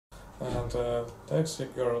And taxi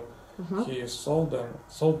girl, he sold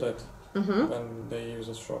that when they used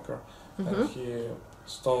a shocker, and he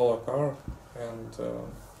stole a car and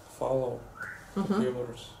followed the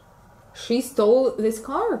killers. She stole this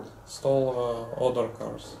car? Stole other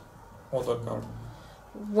car.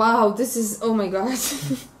 Wow, this is, oh my god.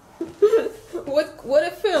 What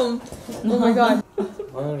a film! Oh my god.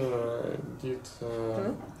 Where did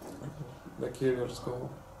the killers go?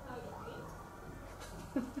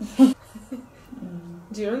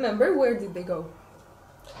 Do you remember where did they go?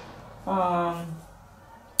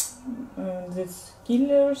 These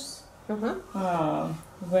killers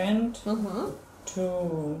went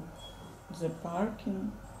to the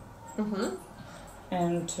parking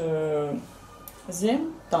and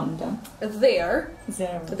them там, да? There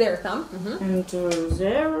там. And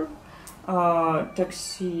there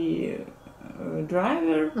taxi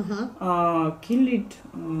driver killed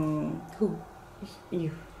Who?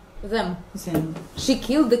 их. Them. Them. She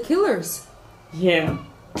killed the killers. Yeah.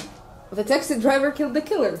 The taxi driver killed the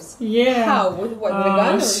killers. Yeah. How? With what? With a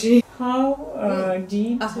gun?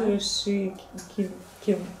 Did she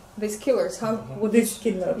kill These killers? How? What these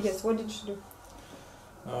killers? Yes. What did she do?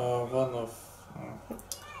 One of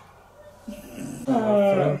a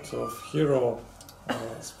friend of hero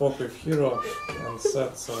spoke with hero and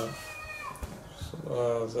said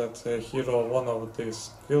that hero one of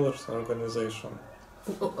these killers organization.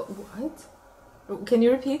 What? Can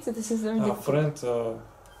you repeat? This is very A difficult. friend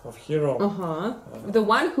of hero. The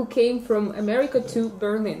one who came from America to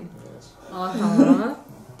Berlin. Yes.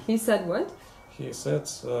 He said what? He said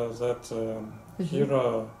that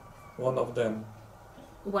hero one of them.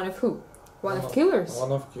 One of who? One of killers.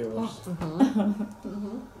 One of killers.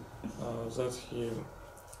 That he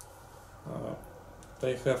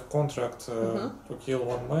they have contract to kill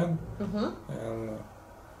one man, and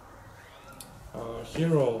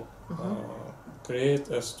hero create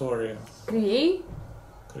a story.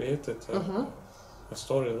 Created a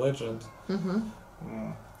story legend.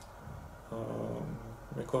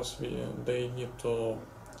 Because they need to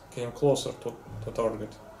came closer to the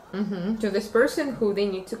target. To this person who they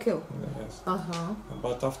need to kill. Yes.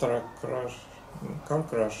 But after a car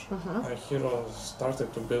crash, a hero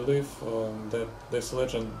started to believe that this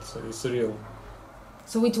legend is real.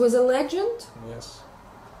 So it was a legend? Yes.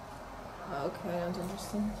 Okay, I don't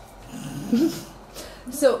understand.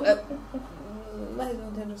 So, I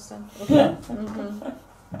don't understand. Okay.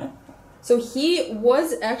 So he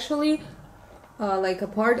was actually like a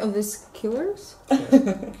part of this killers?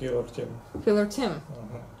 Killer team. Killer team.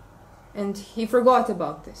 And he forgot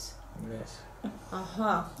about this. Yes.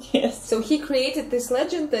 Yes. So he created this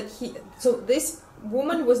legend that so this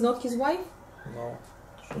woman was not his wife? No.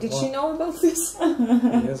 Did she know about this?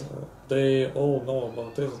 Yes, they all know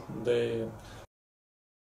about this. They